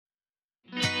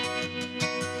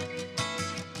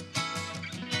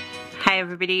Hi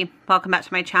everybody, welcome back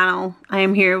to my channel. I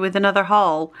am here with another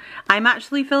haul. I'm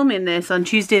actually filming this on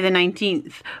Tuesday the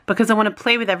 19th because I want to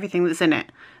play with everything that's in it.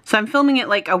 So I'm filming it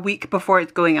like a week before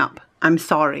it's going up. I'm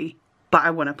sorry, but I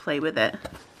want to play with it.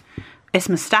 It's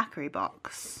my Stackry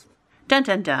box. Dun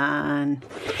dun dun.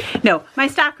 No, my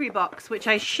Stackry box, which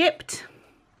I shipped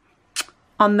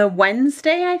on the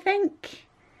Wednesday, I think.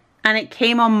 And it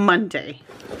came on Monday.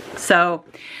 So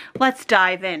let's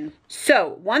dive in.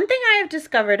 So one thing I have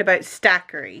discovered about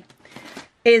Stackry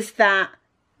is that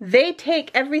they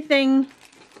take everything,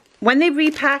 when they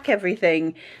repack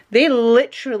everything, they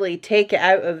literally take it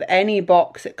out of any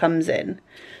box it comes in.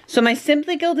 So my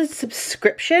Simply Gilded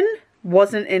subscription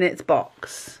wasn't in its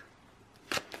box.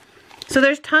 So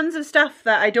there's tons of stuff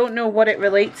that I don't know what it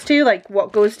relates to, like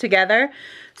what goes together.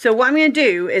 So what I'm going to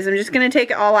do is I'm just going to take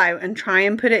it all out and try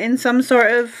and put it in some sort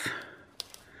of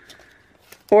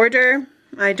order.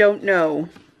 I don't know.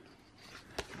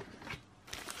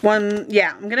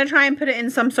 Yeah, I'm going to try and put it in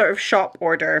some sort of shop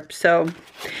order. So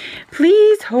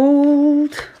please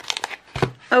hold.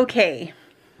 Okay.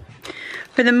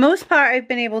 For the most part, I've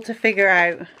been able to figure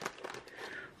out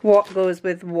what goes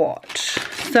with what.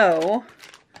 So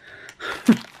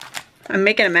I'm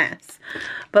making a mess.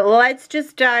 But let's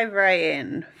just dive right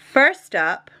in. First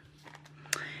up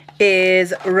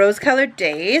is Rose Colored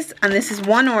Daze, and this is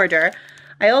one order.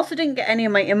 I also didn't get any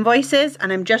of my invoices,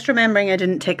 and I'm just remembering I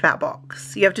didn't tick that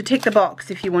box. You have to tick the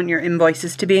box if you want your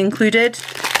invoices to be included,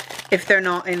 if they're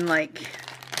not in like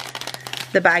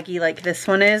the baggie like this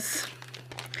one is.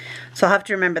 So I'll have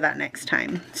to remember that next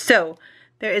time. So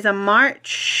there is a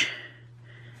March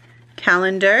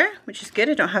calendar, which is good.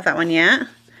 I don't have that one yet.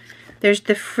 There's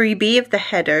the freebie of the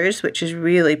headers, which is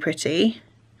really pretty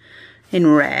in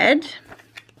red.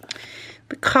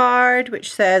 The card,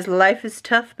 which says, life is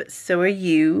tough, but so are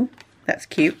you. That's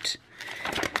cute.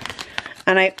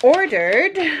 And I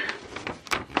ordered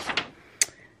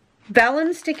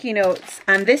vellum sticky notes,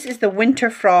 and this is the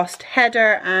Winter Frost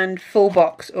header and full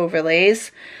box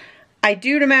overlays. I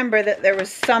do remember that there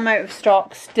was some out of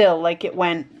stock still, like it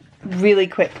went really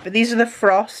quick, but these are the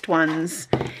Frost ones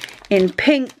in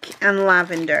pink and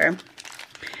lavender,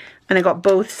 and I got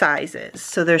both sizes.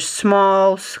 So there's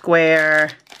small,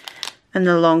 square, and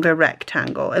the longer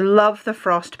rectangle. I love the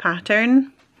Frost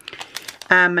pattern,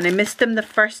 and I missed them the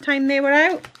first time they were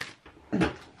out,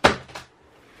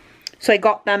 so I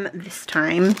got them this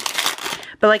time.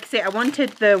 But like I say, I wanted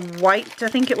the white, I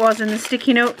think it was, in the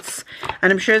sticky notes,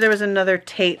 and I'm sure there was another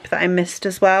tape that I missed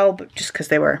as well, but just because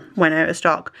they went out of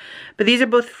stock. But these are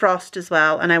both Frost as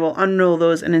well, and I will unroll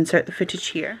those and insert the footage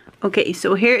here. Okay,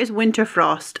 so here is Winter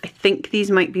Frost. I think these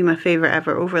might be my favourite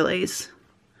ever overlays.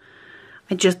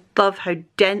 I just love how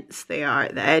dense they are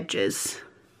at the edges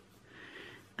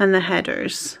and the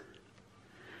headers.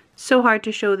 So hard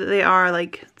to show that they are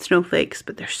like snowflakes,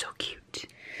 but they're so cute.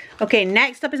 Okay,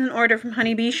 next up is an order from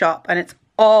Honeybee Shop, and it's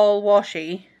all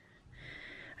washi.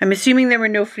 I'm assuming there were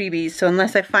no freebies, so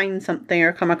unless I find something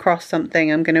or come across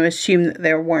something, I'm going to assume that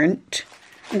there weren't.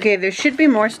 Okay, there should be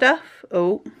more stuff.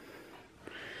 Oh.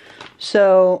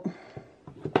 So,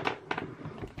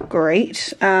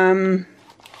 great. I'm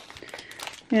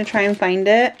going to try and find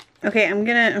it. Okay, I'm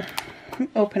going to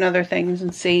open other things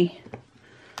and see,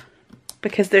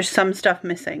 because there's some stuff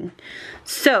missing.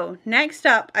 So next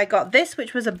up, I got this,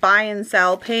 which was a buy and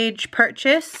sell page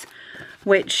purchase,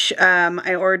 which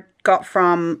I got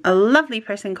from a lovely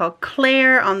person called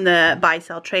Claire on the buy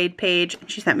sell trade page.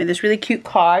 She sent me this really cute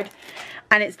card,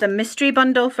 and it's the mystery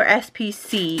bundle for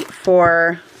SPC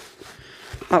for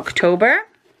October.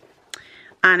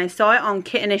 And I saw it on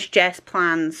Kittenish Jess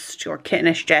Plans, or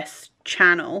Kittenish Jess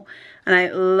channel, and I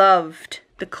loved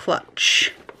the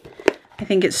clutch. I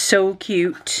think it's so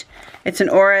cute. It's an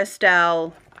Aura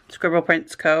Estelle Scribble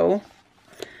Prints Co.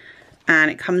 And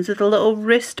it comes with a little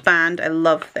wristband. I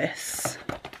love this.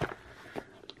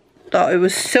 Thought it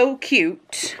was so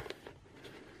cute.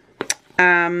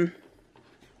 And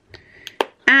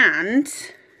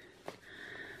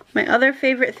my other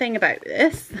favorite thing about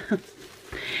this,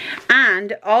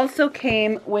 and also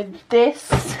came with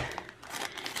this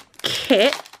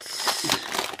kit,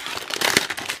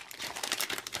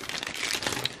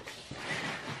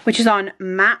 which is on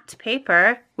matte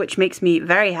paper, which makes me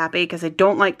very happy because I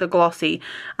don't like the glossy,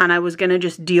 and I was going to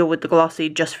just deal with the glossy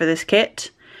just for this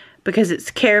kit because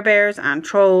it's Care Bears and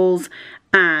Trolls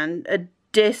and a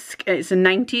disc. It's a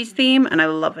 90s theme and I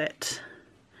love it.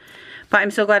 But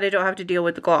I'm so glad I don't have to deal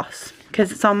with the gloss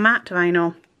because it's on matte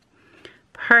vinyl.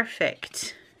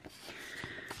 Perfect.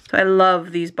 So I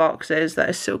love these boxes. That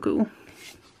is so cool.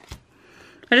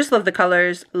 I just love the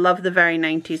colours, love the very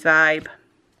 90s vibe.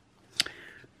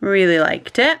 Really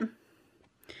liked it.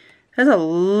 There's a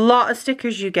lot of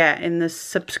stickers you get in this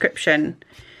subscription.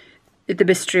 The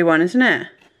mystery one, isn't it?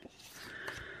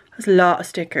 There's a lot of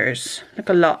stickers. Like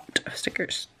a lot of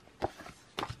stickers.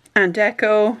 And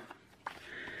deco.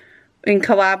 In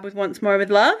collab with Once More With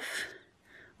Love.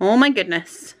 Oh my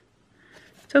goodness.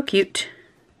 So cute.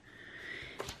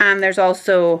 And there's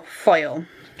also foil.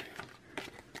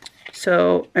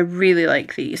 So I really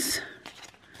like these.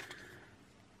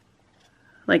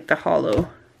 Like the hollow.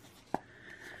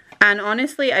 And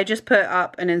honestly, I just put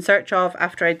up an in search of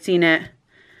after I'd seen it.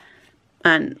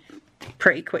 And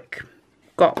pretty quick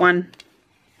got one.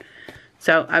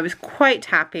 So I was quite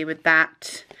happy with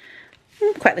that.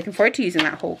 I'm quite looking forward to using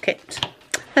that whole kit.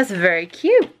 That's very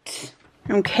cute.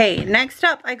 Okay, next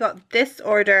up I got this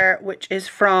order, which is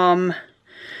from...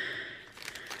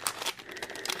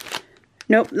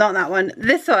 Nope, not that one.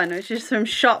 This one, which is from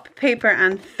Shop Paper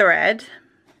and Thread.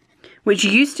 Which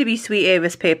used to be Sweet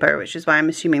Ava's paper, which is why I'm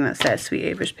assuming that says Sweet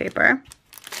Ava's paper.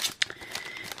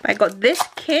 I got this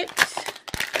kit,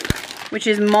 which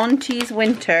is Monty's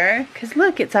Winter, because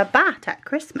look, it's a bat at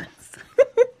Christmas.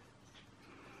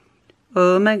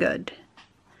 Oh my god.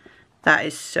 That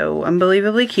is so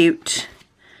unbelievably cute.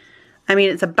 I mean,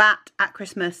 it's a bat at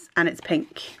Christmas and it's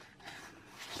pink.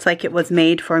 It's like it was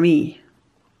made for me.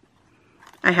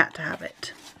 I had to have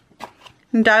it.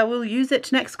 And I will use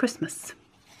it next Christmas.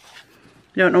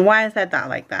 I don't know why I said that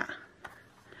like that.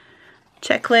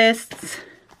 Checklists.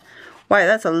 Wow,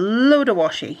 that's a load of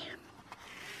washi.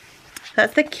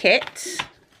 That's the kit.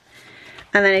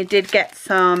 And then I did get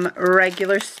some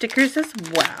regular stickers as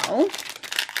well.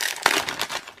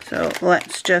 So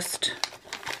let's just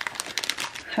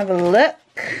have a look.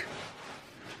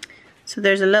 So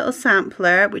there's a little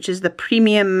sampler, which is the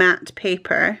premium matte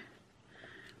paper.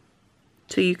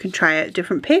 So you can try out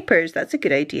different papers. That's a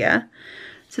good idea.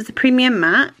 So it's a premium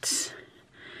matte.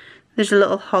 There's a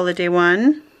little holiday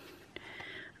one.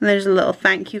 And there's a little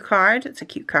thank you card. It's a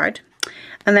cute card.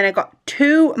 And then I got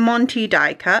 2 Monty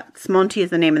die cuts. Monty is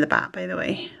the name of the bat, by the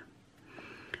way.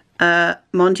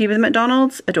 Monty with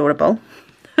McDonald's. Adorable.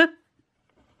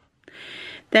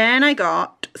 Then I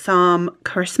got some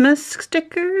Christmas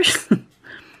stickers.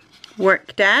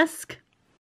 Work desk.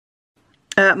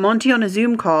 Monty on a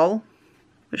Zoom call,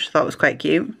 which I thought was quite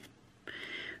cute.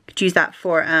 Could use that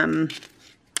for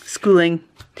schooling.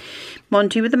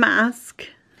 Monty with a mask.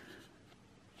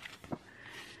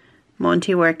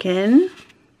 Monty working.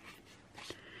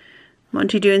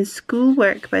 Monty doing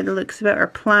schoolwork by the looks of it, or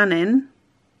planning.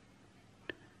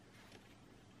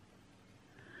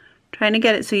 Trying to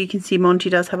get it so you can see Monty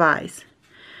does have eyes.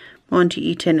 Monty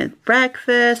eating at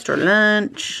breakfast or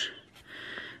lunch.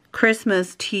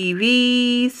 Christmas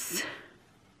TVs.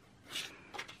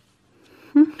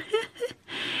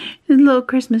 His little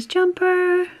Christmas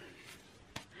jumper.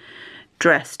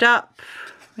 Dressed up.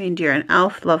 Reindeer and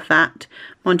elf, love that.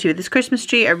 Monty with his Christmas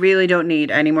tree. I really don't need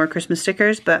any more Christmas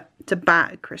stickers, but it's a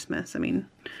bat at Christmas. I mean,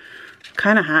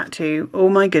 kind of had to. Oh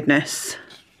my goodness.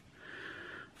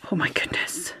 Oh my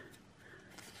goodness.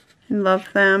 I love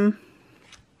them.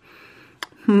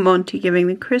 Monty giving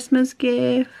the Christmas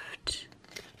gift.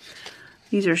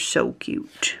 These are so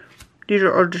cute. These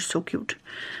are all just so cute.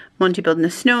 Monty building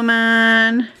a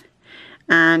snowman.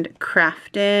 And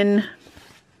crafting.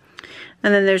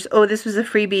 And then there's, oh, this was a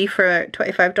freebie for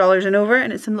 $25 and over,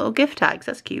 and it's some little gift tags.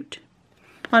 That's cute.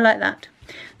 I like that.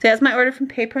 So that's my order from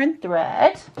Paper and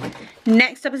Thread.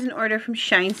 Next up is an order from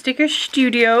Shine Sticker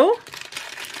Studio.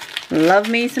 Love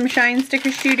me some Shine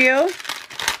Sticker Studio,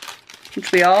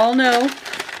 which we all know.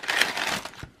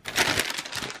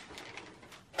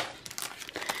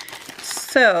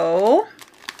 So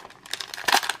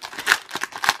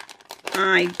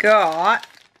I got,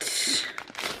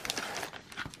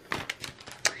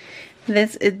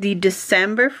 this is the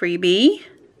December freebie.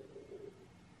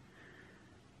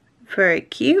 Very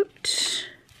cute.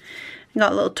 I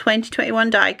got a little 2021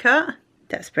 die cut.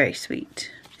 That's very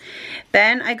sweet.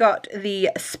 Then I got the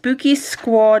Spooky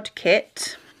Squad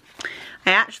kit.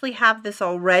 I actually have this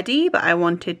already, but I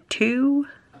wanted 2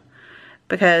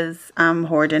 because I'm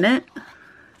hoarding it.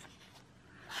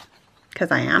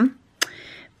 Because I am.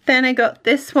 Then I got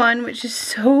this one, which is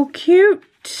so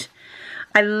cute.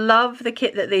 I love the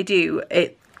kit that they do.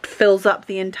 It fills up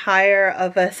the entire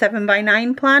of a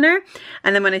 7x9 planner.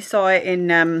 And then when I saw it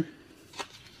in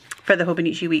for the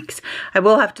Hobonichi weeks, I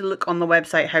will have to look on the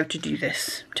website how to do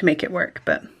this to make it work,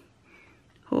 but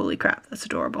holy crap, that's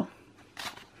adorable.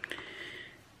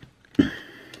 And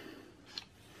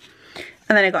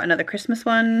then I got another Christmas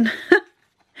one.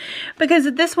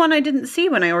 Because this one I didn't see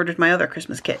when I ordered my other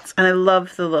Christmas kits. And I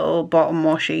love the little bottom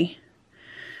washi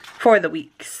for the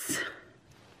weeks.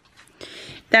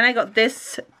 Then I got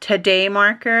this Today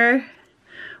marker,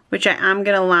 which I am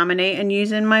going to laminate and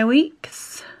use in my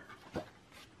weeks.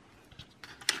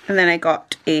 And then I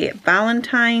got a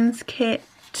Valentine's kit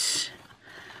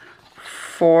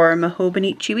for my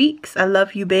Hobonichi weeks. I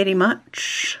love you very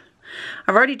much.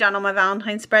 I've already done all my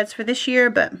Valentine's spreads for this year,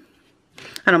 but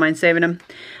I don't mind saving them.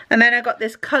 And then I got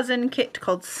this cousin kit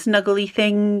called Snuggly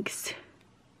Things.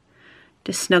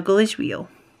 The snuggle is real.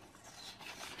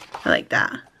 I like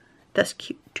that. That's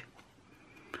cute.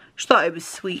 Just thought it was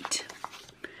sweet.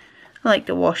 I like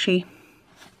the washi.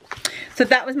 So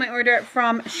that was my order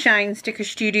from Shine Sticker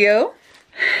Studio.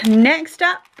 Next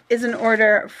up is an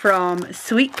order from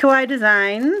Sweet Kawaii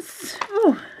Designs.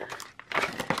 Ooh.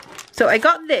 So I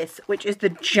got this, which is the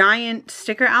giant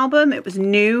sticker album. It was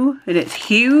new and it's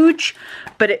huge,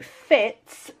 but it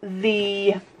fits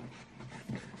the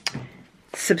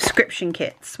subscription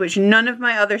kits, which none of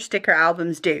my other sticker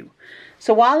albums do.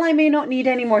 So while I may not need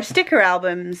any more sticker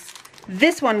albums,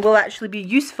 this one will actually be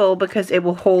useful because it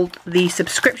will hold the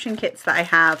subscription kits that I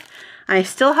have. And I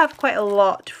still have quite a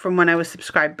lot from when I was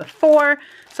subscribed before,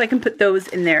 so I can put those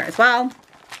in there as well.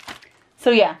 So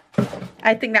yeah,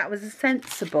 I think that was a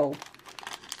sensible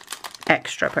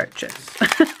extra purchase.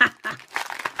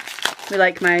 We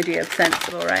like my idea of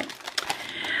sensible, right?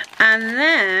 And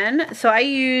then, so I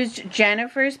used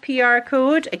Jennifer's PR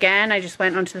code. Again, I just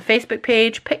went onto the Facebook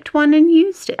page, picked one and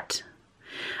used it.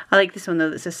 I like this one though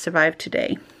that says survive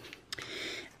today.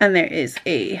 And there is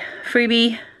a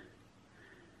freebie.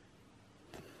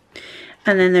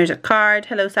 And then there's a card.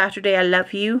 Hello Saturday, I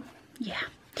love you. Yeah.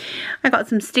 I got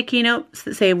some sticky notes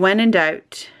that say when in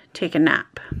doubt, take a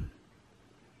nap.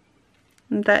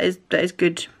 And that is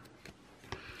good.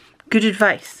 Good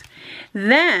advice.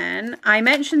 Then I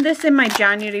mentioned this in my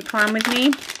January plan with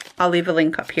me. I'll leave a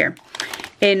link up here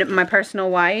in my personal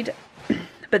wide.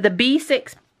 But the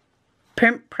B6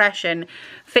 print Pression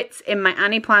fits in my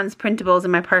Annie Plans printables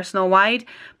in my personal wide,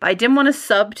 but I didn't want to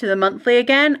sub to the monthly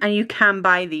again, and you can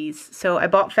buy these. So I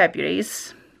bought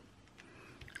February's.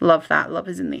 Love that. Love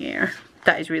is in the air.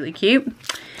 That is really cute.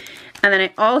 And then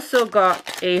I also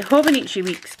got a Hobonichi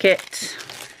Weeks kit,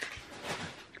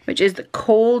 which is the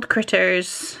Cold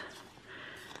Critters,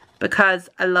 because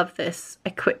I love this.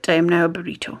 I quit, I am now a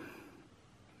burrito.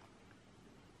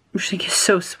 I just think it's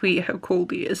so sweet how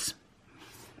cold he is.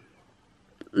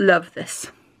 Love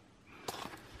this.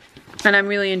 And I'm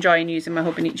really enjoying using my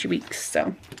Hobonichi Weeks,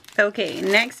 so. Okay,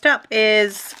 next up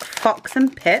is Fox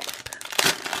and Pip,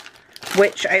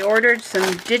 which I ordered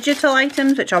some digital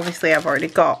items, which obviously I've already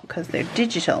got because they're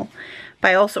digital.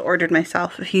 But I also ordered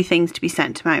myself a few things to be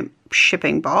sent to my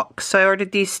shipping box. So I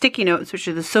ordered these sticky notes, which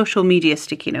are the social media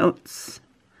sticky notes.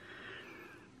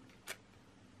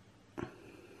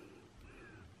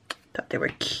 Thought they were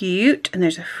cute. And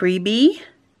there's a freebie.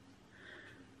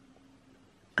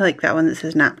 I like that one that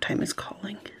says nap time is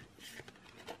calling.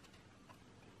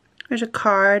 There's a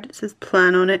card. It says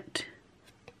plan on it.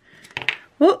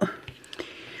 Whoa.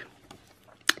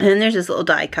 And then there's this little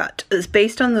die cut. It's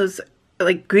based on those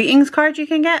like greetings cards you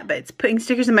can get, but it's putting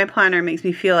stickers in my planner makes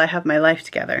me feel I have my life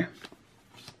together.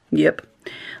 Yep.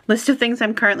 List of things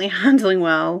I'm currently handling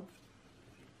well.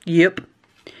 Yep.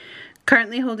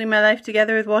 Currently holding my life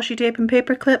together with washi tape and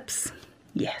paper clips.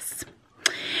 Yes.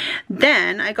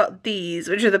 Then I got these,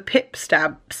 which are the Pip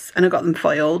stamps, and I got them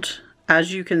foiled,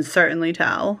 as you can certainly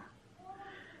tell.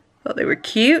 Thought they were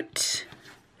cute.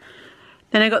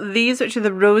 Then I got these, which are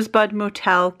the Rosebud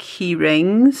Motel key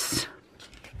rings.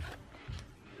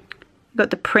 Got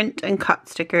the print and cut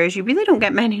stickers. You really don't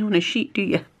get many on a sheet, do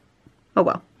you? Oh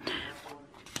well.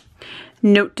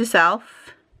 Note to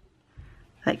self.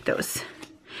 I like those.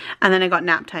 And then I got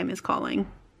nap time is calling.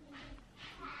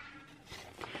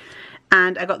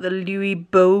 And I got the Louis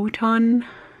Vuitton.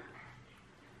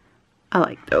 I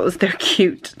like those. They're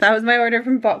cute. That was my order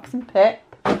from Box and Pip.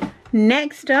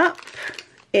 Next up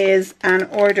is an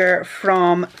order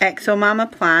from Exo Mama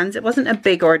Plans. It wasn't a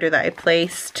big order that I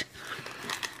placed.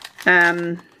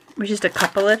 It was just a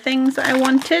couple of things that I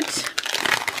wanted.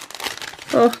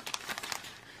 Oh,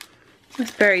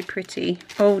 that's very pretty.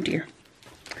 Oh dear.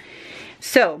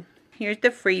 So, here's the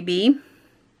freebie.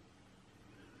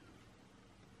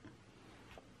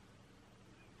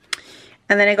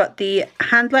 And then I got the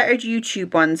hand-lettered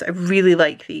YouTube ones. I really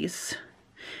like these.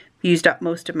 Used up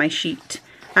most of my sheet.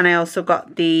 And I also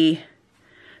got the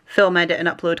film edit and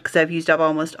upload because I've used up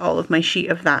almost all of my sheet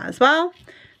of that as well.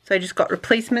 So I just got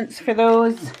replacements for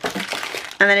those.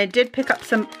 And then I did pick up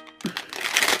some of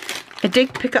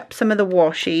the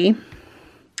washi.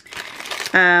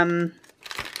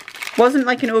 Wasn't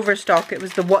like an overstock, it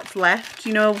was the what's left,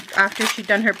 you know, after she'd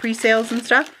done her pre-sales and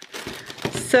stuff.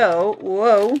 So,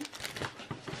 whoa,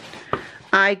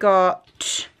 I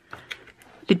got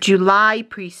the July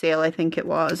pre-sale, I think it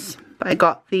was. But I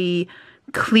got the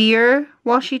clear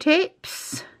washi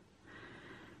tapes,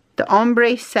 the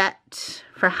ombre set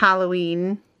for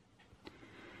Halloween,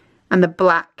 and the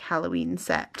black Halloween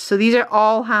set. So these are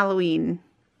all Halloween.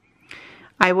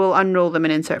 I will unroll them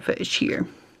and insert footage here.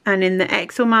 And in the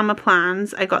Exo Mama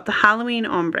plans, I got the Halloween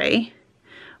ombre,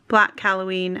 black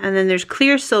Halloween, and then there's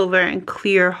clear silver and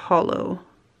clear hollow.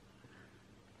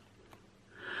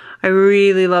 I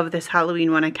really love this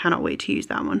Halloween one. I cannot wait to use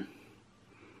that one.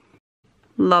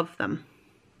 Love them.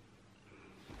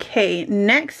 Okay,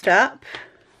 next up,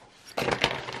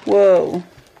 whoa,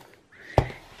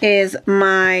 is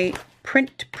my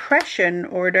print Pression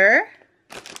order,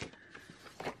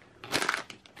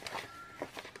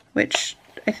 which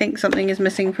I think something is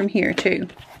missing from here too.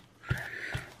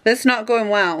 This is not going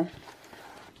well.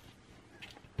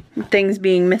 Things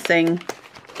being missing.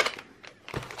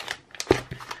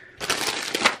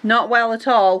 Not well at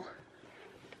all.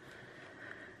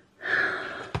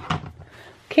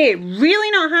 Okay, really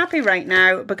not happy right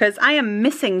now because I am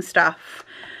missing stuff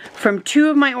from 2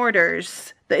 of my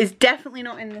orders that is definitely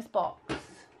not in this box.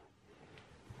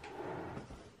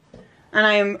 And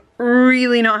I am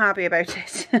really not happy about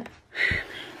it.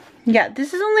 Yeah,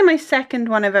 this is only my 2nd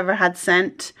one I've ever had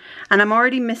sent, and I'm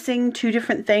already missing 2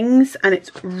 different things, and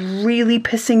it's really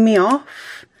pissing me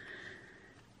off.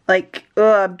 Like,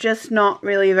 I'm just not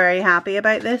really very happy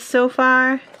about this so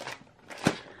far.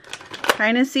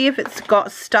 Trying to see if it's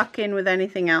got stuck in with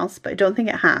anything else, but I don't think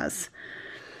it has.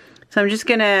 So I'm just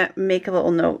gonna make a little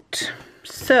note.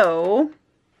 So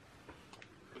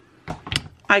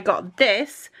I got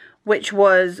this, which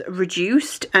was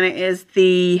reduced, and it is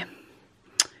the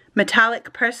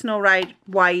metallic personal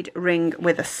wide ring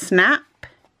with a snap.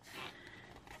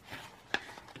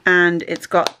 And it's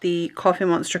got the Coffee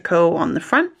Monster Co on the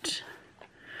front.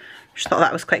 Just thought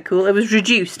that was quite cool. It was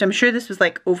reduced. I'm sure this was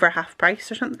like over half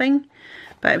price or something,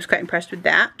 but I was quite impressed with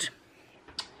that.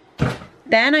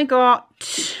 Then I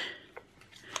got,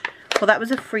 well, that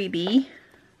was a freebie.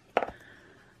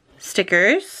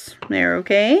 Stickers, they're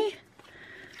okay.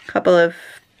 A couple of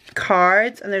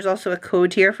cards, and there's also a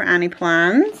code here for any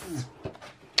plans.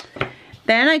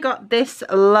 Then I got this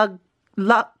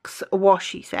Luxe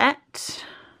washi set,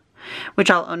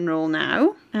 which I'll unroll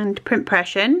now, and print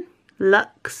Pression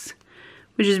Luxe,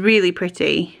 which is really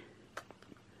pretty,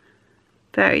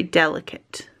 very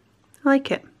delicate. I like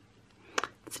it,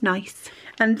 it's nice.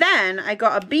 And then I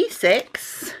got a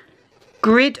B6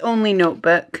 grid only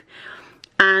notebook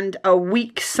and a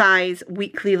week size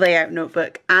weekly layout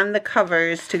notebook, and the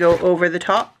covers to go over the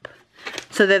top.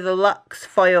 So they're the Luxe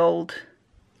foiled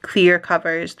clear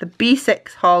covers, the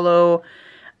B6 hollow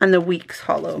and the week's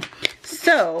hollow.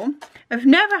 So I've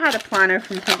never had a planner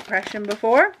from Print Pression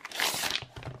before,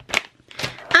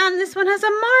 and this one has a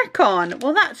mark on.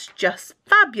 Well, that's just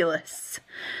fabulous.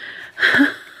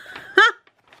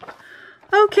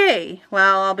 Okay,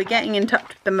 well, I'll be getting in touch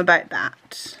with them about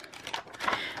that.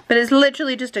 But it's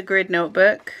literally just a grid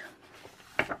notebook.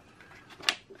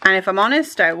 And if I'm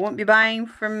honest, I won't be buying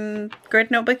from Grid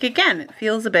Notebook again. It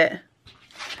feels a bit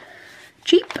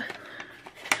cheap.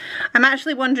 I'm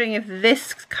actually wondering if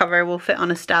this cover will fit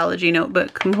on a Stalogy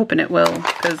notebook. I'm hoping it will,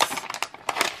 because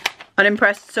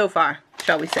unimpressed so far,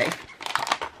 shall we say.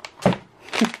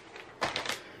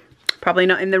 Probably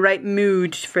not in the right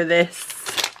mood for this.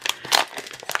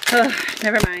 Ugh,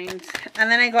 never mind.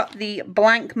 And then I got the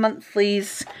blank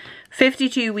monthlies,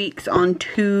 52 weeks on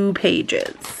 2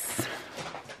 pages.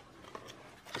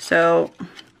 So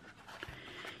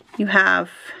you have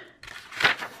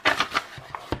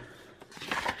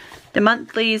the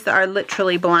monthlies that are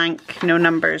literally blank, no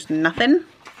numbers, nothing.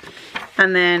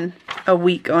 And then a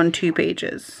week on 2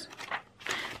 pages.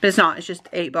 But it's not, it's just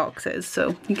 8 boxes,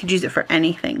 so you could use it for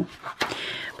anything.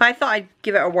 But I thought I'd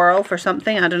give it a whirl for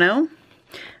something, I don't know.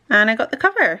 And I got the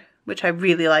cover, which I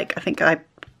really like. I think I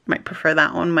might prefer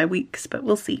that on my weeks, but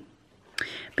we'll see.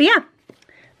 But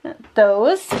yeah,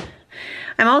 those.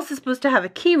 I'm also supposed to have a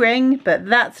key ring, but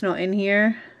that's not in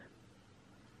here.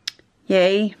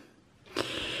 Yay.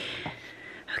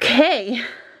 Okay.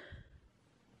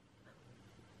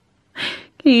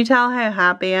 Can you tell how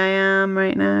happy I am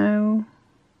right now?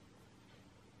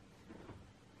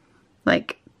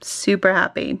 Like, super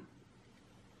happy.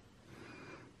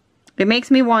 It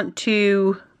makes me want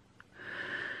to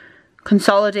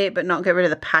consolidate but not get rid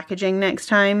of the packaging next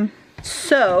time.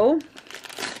 So,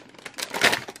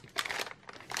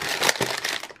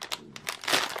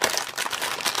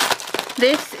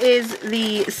 this is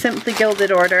the Simply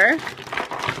Gilded order.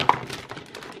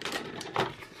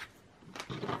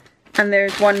 And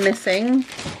there's one missing.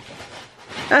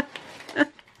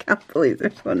 Can't believe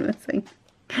there's one missing.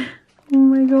 Oh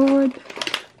my god.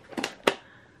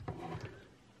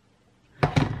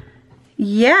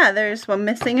 Yeah, there's one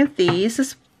missing of these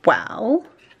as well.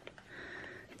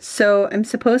 So I'm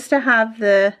supposed to have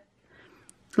the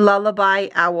Lullaby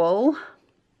Owl.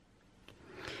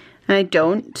 And I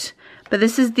don't. But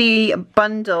this is the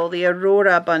bundle, the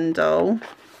Aurora bundle.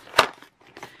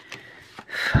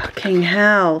 Fucking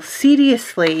hell.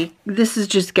 Seriously. This is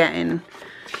just getting...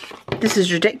 This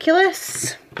is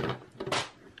ridiculous.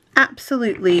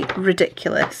 Absolutely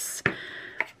ridiculous.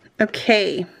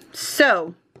 Okay,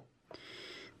 so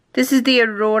this is the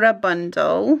Aurora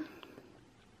bundle,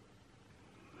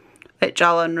 which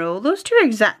I'll unroll. Those two are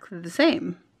exactly the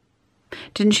same.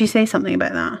 Didn't she say something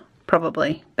about that?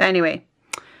 Probably. But anyway,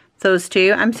 those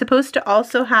two. I'm supposed to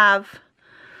also have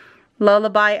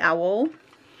Lullaby Owl.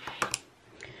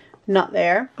 Not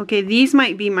there. Okay, these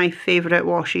might be my favourite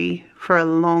washi for a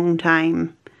long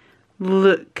time.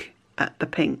 Look at the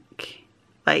pink.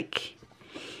 Like,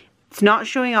 it's not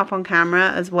showing up on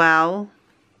camera as well,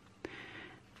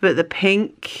 but the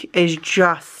pink is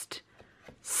just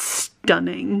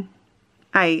stunning.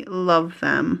 I love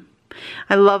them.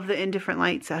 I love that in different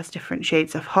lights it has different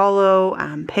shades of hollow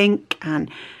and pink, and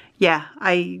yeah,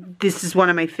 this is one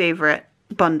of my favourite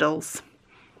bundles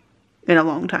in a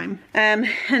long time. And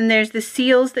there's the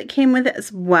seals that came with it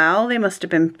as well. They must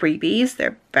have been freebies.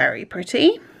 They're very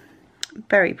pretty.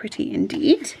 Very pretty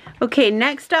indeed. Okay,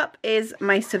 next up is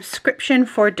my subscription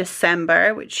for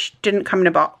December, which didn't come in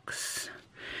a box.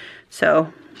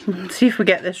 So, let's see if we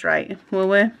get this right, will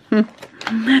we?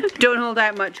 Don't hold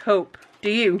out much hope,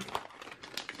 do you?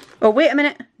 Oh, wait a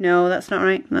minute. No, that's not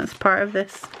right. That's part of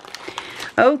this.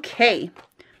 Okay.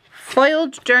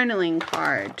 Foiled journaling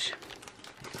card.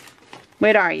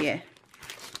 Where are you?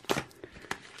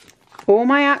 Oh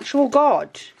my actual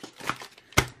god.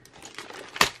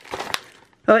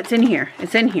 Oh, it's in here.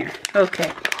 It's in here.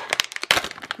 Okay.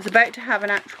 I was about to have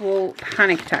an actual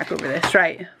panic attack over this.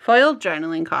 Right. Foiled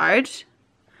journaling card.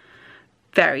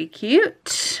 Very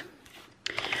cute.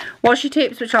 Washi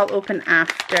tapes, which I'll open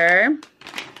after.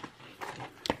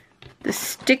 The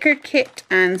sticker kit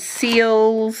and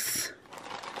seals.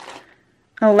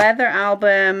 A leather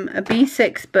album, a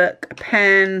B6 book, a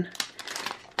pen,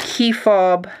 key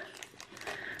fob,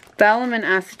 vellum and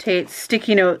acetate,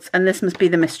 sticky notes, and this must be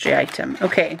the mystery item.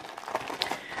 Okay.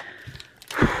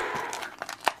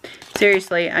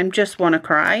 Seriously, I just want to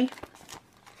cry.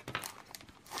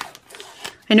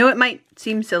 I know it might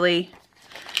seem silly,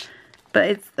 but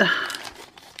it's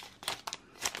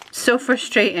so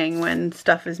frustrating when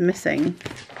stuff is missing.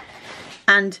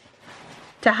 And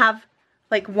to have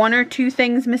like 1 or 2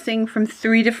 things missing from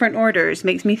 3 different orders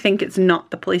makes me think it's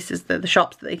not the places, the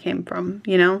shops that they came from,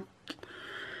 you know?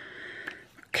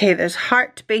 Okay, there's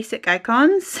heart basic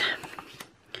icons.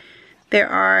 There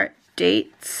are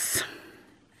dates.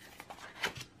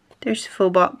 There's full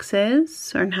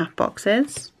boxes, or half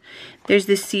boxes. There's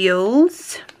the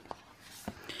seals.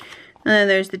 And then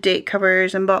there's the date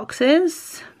covers and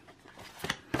boxes.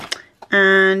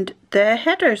 And the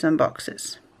headers and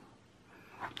boxes.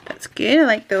 That's good, I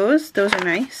like those. Those are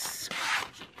nice.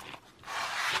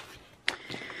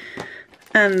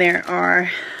 And there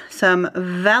are some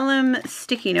vellum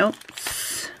sticky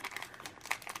notes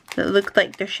that look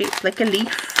like they're shaped like a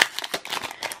leaf.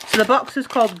 So the box is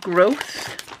called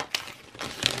Growth.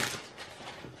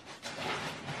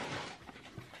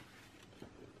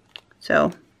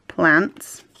 So,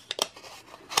 plants.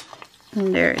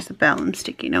 And there's a vellum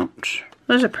sticky note.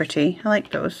 Those are pretty, I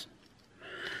like those.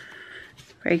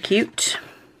 Very cute.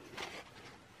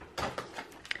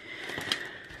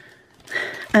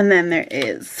 And then there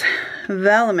is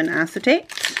vellum and acetate.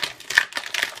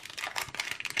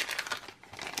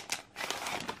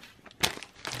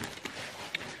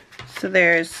 So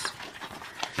there's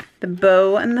the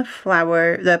bow and the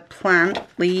flower, the plant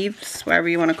leaves, whatever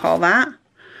you want to call that.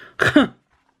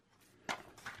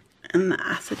 And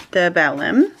the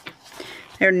vellum.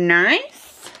 They're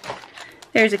nice.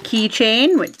 There's a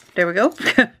keychain, which, there we go.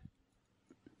 It's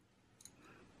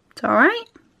alright.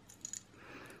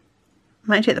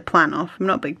 Might take the plant off. I'm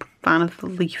not a big fan of the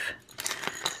leaf.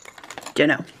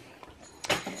 Dunno.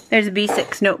 There's a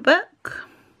B6 notebook.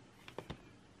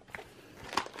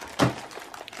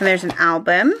 And there's an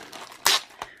album.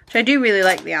 Which I do really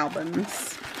like the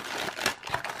albums.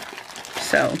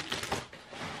 So.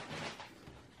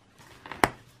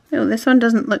 Oh, this one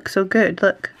doesn't look so good.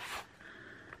 Look.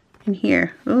 In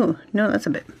here. Oh, no, that's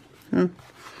a bit.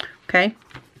 Okay.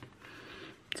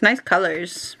 It's nice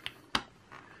colours.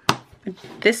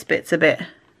 This bit's a bit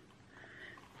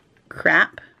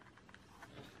crap.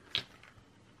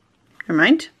 Never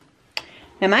mind.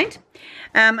 Never mind.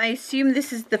 I assume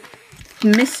this is the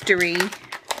mystery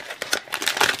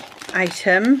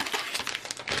item,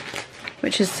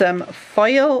 which is some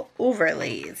foil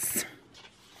overlays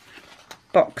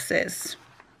boxes.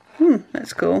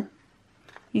 That's cool.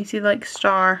 You see like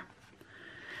star.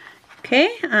 Okay,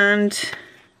 and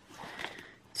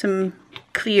some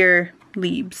clear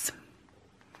leaves.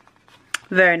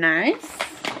 Very nice.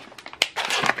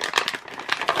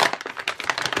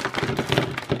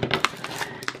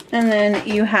 And then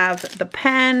you have the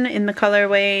pen in the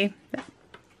colorway.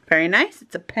 Very nice,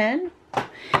 it's a pen.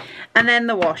 And then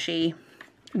the washi,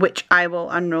 which I will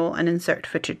unroll and insert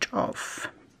footage of.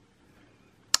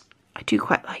 I do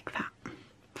quite like that.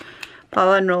 But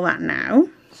I'll unroll that now.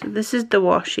 So this is the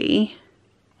washi.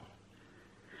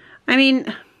 I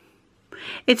mean,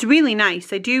 it's really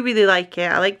nice. I do really like it.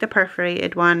 I like the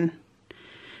perforated one.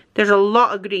 There's a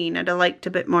lot of green and I liked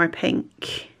a bit more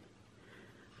pink.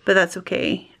 But that's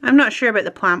okay. I'm not sure about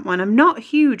the plant one. I'm not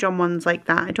huge on ones like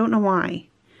that. I don't know why.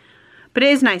 But it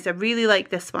is nice. I really like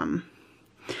this one.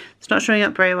 It's not showing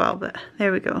up very well, but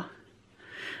there we go.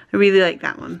 I really like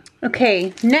that one.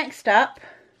 Okay, next up,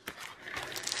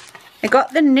 I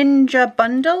got the Ninja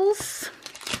bundles.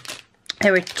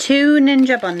 There were 2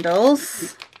 Ninja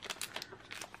bundles.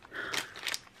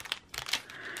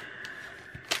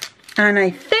 And I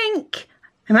think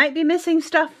I might be missing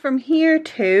stuff from here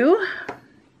too,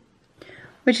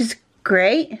 which is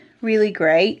great. Really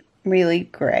great. Really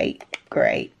great.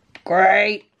 Great.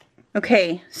 Great.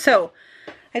 Okay, so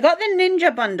I got the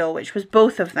Ninja bundle, which was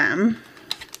both of them.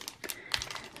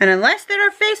 And unless there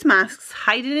are face masks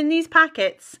hiding in these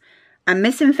packets, I'm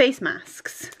missing face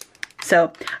masks.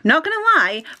 So, I'm not gonna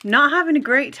lie, I'm not having a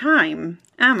great time,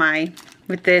 am I,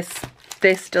 with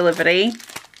this delivery.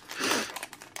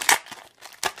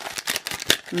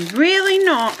 I'm really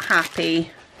not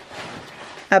happy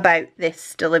about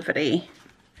this delivery.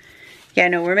 Yeah,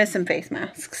 no, we're missing face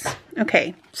masks.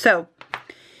 Okay, so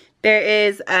there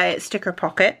is a sticker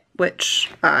pocket, which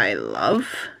I love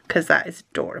because that is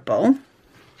adorable.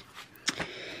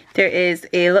 There is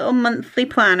a little monthly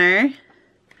planner,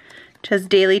 which has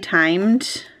daily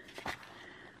timed,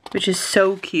 which is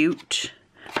so cute.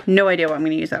 No idea what I'm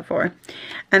going to use that for.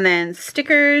 And then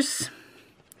stickers.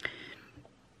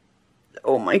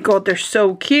 Oh my god, they're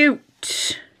so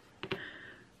cute.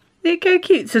 Look how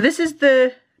cute. So this is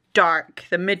the dark,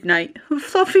 the midnight,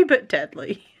 fluffy but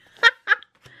deadly.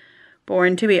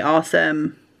 Born to be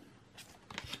awesome.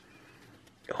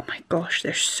 Oh my gosh,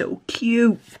 they're so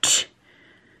cute.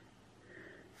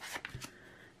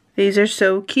 These are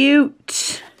so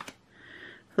cute.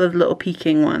 I love little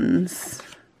peeking ones.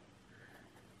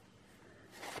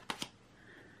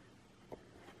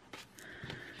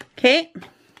 Okay.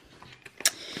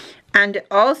 And it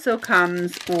also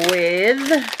comes with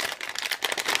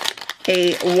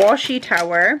a washi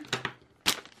tower.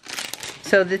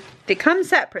 So they come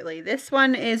separately. This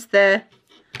one is the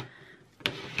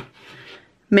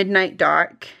midnight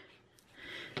dark.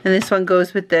 And this one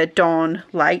goes with the dawn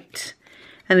light.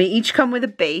 And they each come with a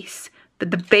base, but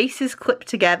the base is clipped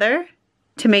together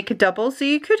to make a double. So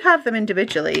you could have them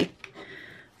individually,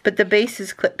 but the base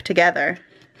is clipped together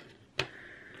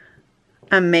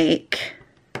and make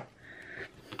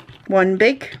one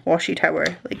big washi tower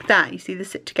like that. You see they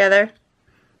sit together?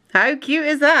 How cute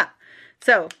is that?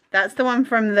 So that's the one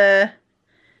from the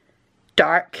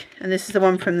dark, and this is the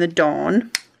one from the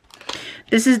dawn.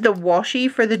 This is the washi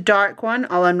for the dark one.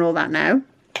 I'll unroll that now.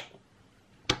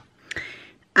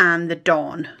 And the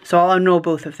dawn. So I'll unroll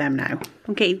both of them now.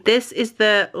 Okay, this is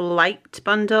the light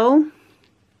bundle.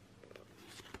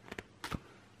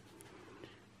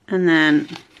 And then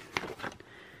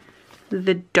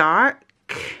the dark.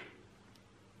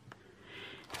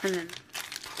 And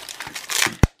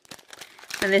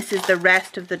this is the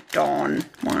rest of the dawn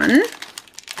one.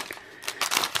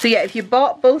 So yeah, if you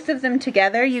bought both of them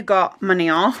together, you got money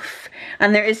off.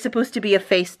 And there is supposed to be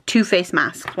two face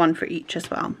masks, one for each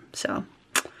as well. So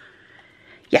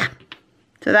yeah,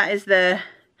 so that is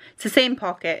it's the same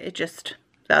pocket, it's just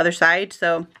the other side.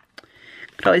 So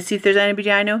could always see if there's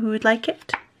anybody I know who would like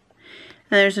it.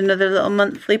 And there's another little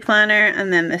monthly planner,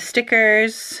 and then the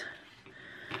stickers.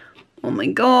 Oh my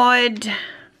god.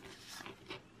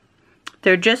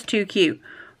 They're just too cute.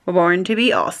 We're born to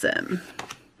be awesome.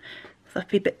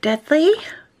 Fluffy but deadly.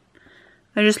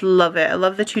 I just love it. I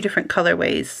love the 2 different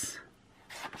colorways.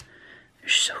 They're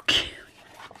so cute.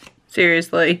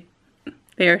 Seriously.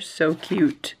 They are so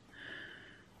cute.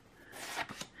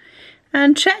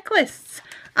 And checklists.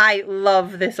 I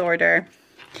love this order.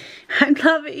 I'd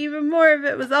love it even more if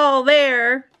it was all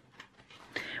there.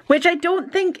 which I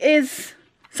don't think is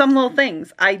some little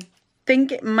things. I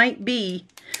think it might be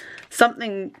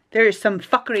something, there is some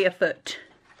fuckery afoot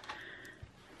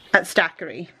at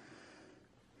Stackry.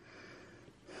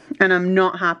 And I'm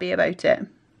not happy about it,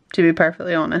 to be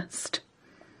perfectly honest.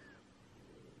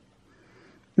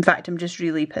 In fact, I'm just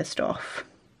really pissed off.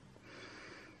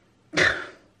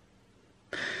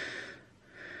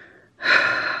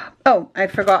 Oh, I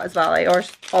forgot as well, I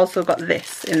also got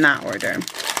this in that order,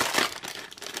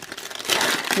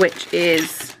 which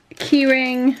is a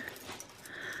keyring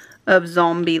of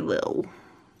Zombie Lil,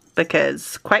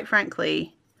 because quite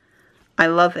frankly, I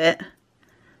love it.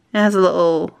 It has a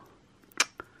little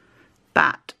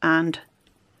bat and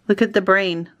look at the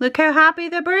brain. Look how happy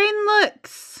the brain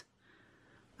looks.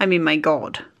 I mean, my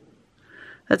God,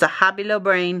 that's a happy little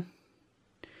brain.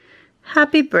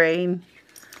 Happy brain.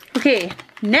 Okay,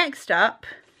 next up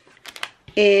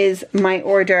is my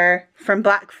order from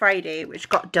Black Friday, which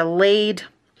got delayed.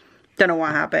 Don't know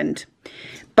what happened.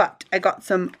 But I got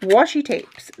some washi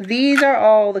tapes. These are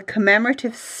all the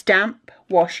commemorative stamp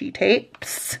washi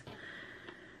tapes.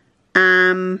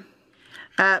 Those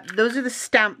are the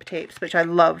stamp tapes, which I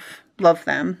love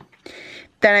them.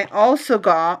 Then I also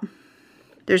got,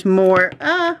 there's more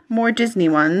Disney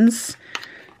ones.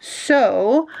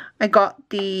 So I got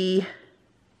the,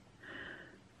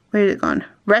 where is it gone?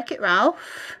 Wreck-It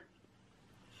Ralph.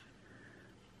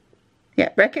 Yeah,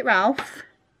 Wreck-It Ralph.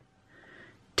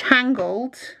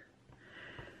 Tangled.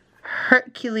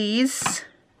 Hercules.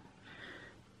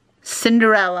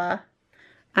 Cinderella.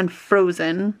 And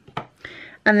Frozen.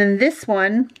 And then this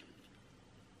one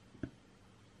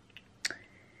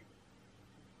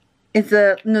is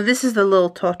no, this is the little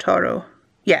Totoro.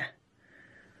 Yeah.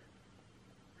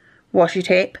 Washi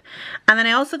tape. And then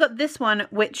I also got this one,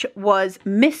 which was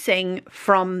missing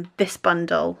from this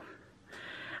bundle.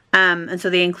 And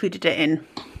so they included it in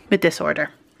with this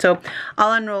order. So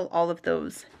I'll unroll all of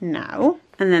those now.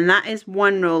 And then that is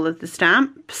one roll of the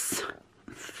stamps.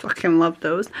 Fucking love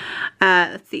those.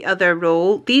 That's the other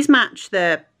roll. These match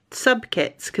the sub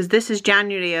kits because this is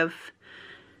January of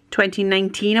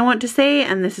 2019, I want to say,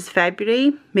 and this is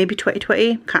February, maybe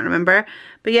 2020, can't remember.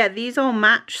 But yeah, these all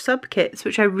match sub kits,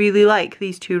 which I really like,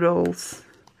 these two rolls.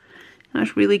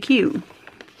 That's really cute.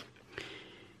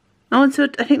 Oh, and so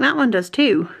I think that one does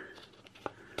too.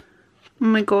 Oh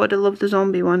my God, I love the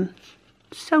zombie one.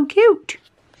 So cute.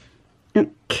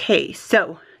 Okay,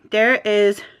 so there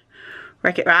is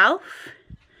Wreck-It Ralph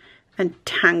and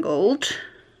Tangled.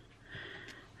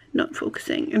 Not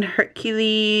focusing. And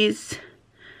Hercules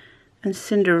and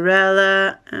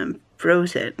Cinderella and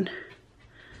Frozen.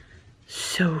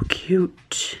 So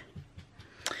cute.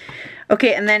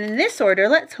 Okay, and then in this order,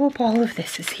 let's hope all of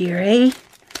this is here, eh?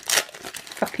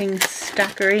 Fucking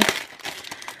Stackry.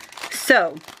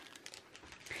 So,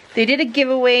 they did a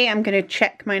giveaway. I'm going to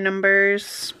check my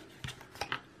numbers.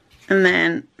 And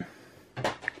then,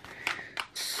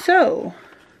 so,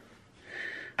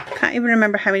 can't even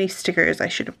remember how many stickers I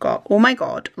should have got. Oh my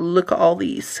God, look at all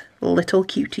these little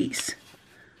cuties.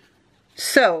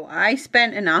 So, I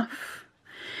spent enough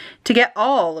to get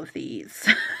all of these.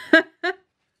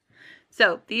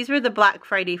 So, these were the Black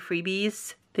Friday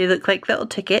freebies. They look like little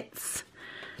tickets.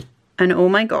 And oh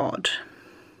my God.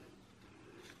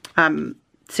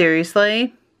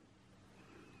 Seriously.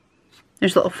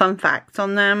 There's little fun facts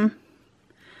on them.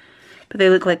 But they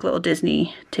look like little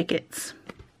Disney tickets.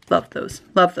 Love those.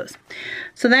 Love those.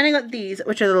 So then I got these,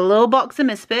 which are the little box of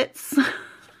Misfits.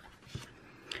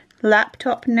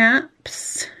 Laptop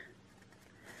naps.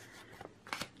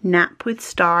 Nap with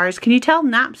stars. Can you tell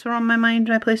naps were on my mind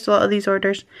when I placed a lot of these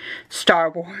orders? Star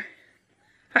Wars.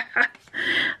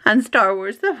 And Star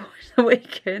Wars The Force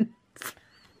Awakens.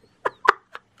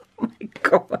 Oh my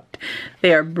God.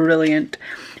 They are brilliant.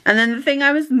 And then the thing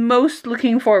I was most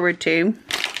looking forward to,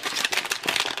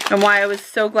 and why I was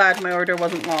so glad my order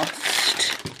wasn't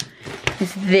lost,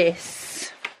 is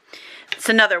this. It's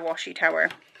another washi tower.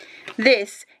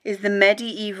 This is the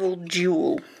Medieval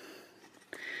Jewel.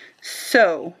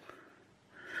 So,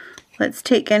 let's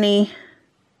take any,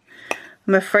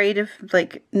 I'm afraid of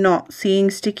like not seeing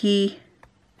sticky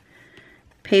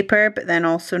paper, but then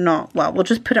also not, well, we'll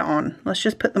just put it on. Let's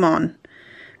just put them on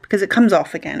because it comes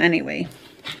off again anyway.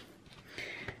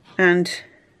 And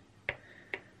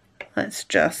let's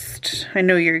just, I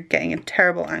know you're getting a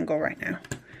terrible angle right now,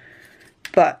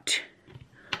 but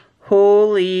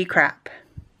holy crap.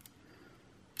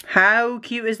 How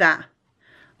cute is that?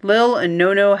 Lil and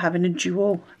Nono having a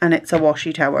jewel, and it's a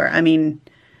washi tower. I mean,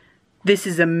 this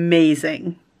is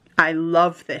amazing. I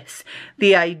love this.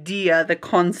 The idea, the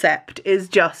concept is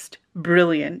just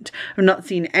brilliant. I've not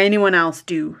seen anyone else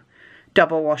do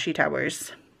double washi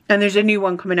towers. And there's a new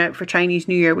one coming out for Chinese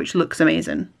New Year, which looks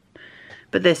amazing.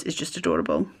 But this is just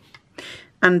adorable.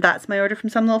 And that's my order from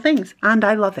Some Little Things, and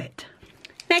I love it.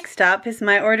 Next up is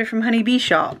my order from Honeybee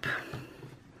Shop,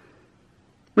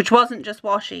 which wasn't just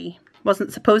washi,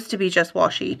 wasn't supposed to be just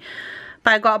washi,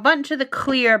 but I got a bunch of the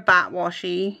clear bat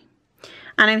washi,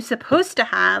 and I'm supposed to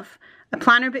have a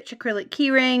planner bitch acrylic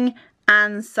keyring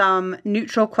and some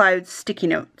neutral clouds sticky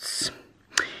notes.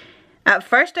 At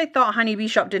first I thought Honeybee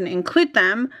Shop didn't include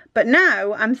them, but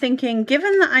now I'm thinking,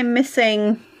 given that I'm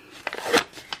missing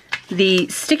the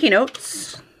sticky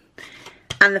notes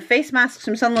and the face masks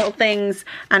from Some Little Things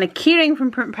and a keyring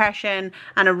from Pression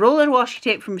and a roller washi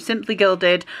tape from Simply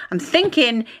Gilded, I'm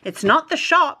thinking it's not the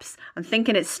shops, I'm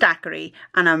thinking it's Stackry,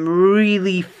 and I'm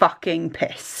really fucking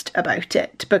pissed about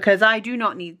it because I do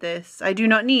not need this. I do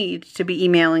not need to be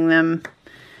emailing them,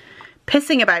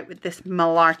 pissing about with this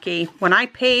malarkey when I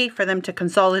pay for them to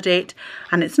consolidate,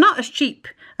 and it's not as cheap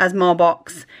as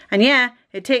Mallbox. And yeah,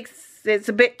 it's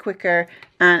a bit quicker,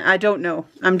 and I don't know.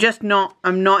 I'm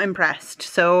not impressed.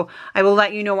 So I will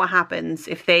let you know what happens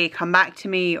if they come back to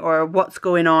me or what's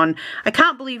going on. I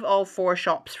can't believe all 4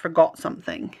 shops forgot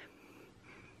something.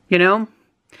 You know?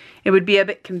 It would be a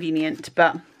bit convenient,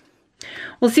 but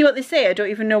we'll see what they say. I don't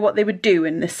even know what they would do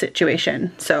in this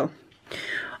situation. So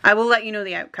I will let you know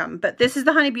the outcome. But this is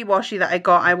the Honeybee washi that I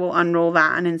got. I will unroll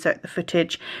that and insert the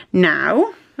footage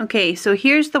now. Okay, so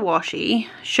here's the washi.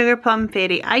 Sugar Plum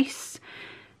Fairy Ice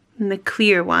and the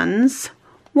clear ones.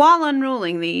 While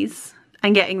unrolling these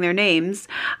and getting their names,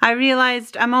 I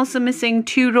realised I'm also missing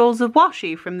 2 rolls of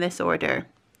washi from this order.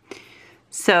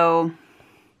 So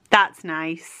that's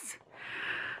nice.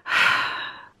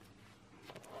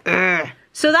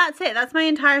 So that's it. That's my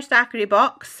entire Stackry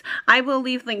box. I will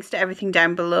leave links to everything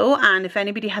down below, and if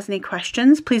anybody has any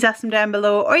questions, please ask them down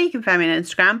below, or you can find me on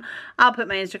Instagram. I'll put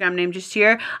my Instagram name just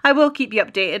here. I will keep you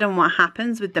updated on what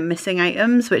happens with the missing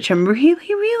items, which I'm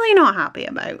really not happy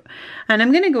about. And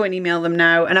I'm going to go and email them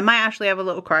now, and I might actually have a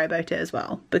little cry about it as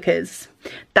well, because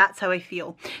that's how I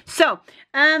feel. So,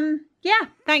 yeah,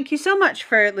 thank you so much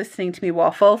for listening to me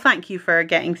waffle. Thank you for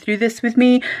getting through this with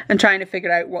me and trying to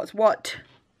figure out what's what.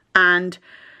 And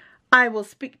I will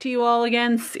speak to you all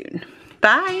again soon.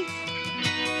 Bye.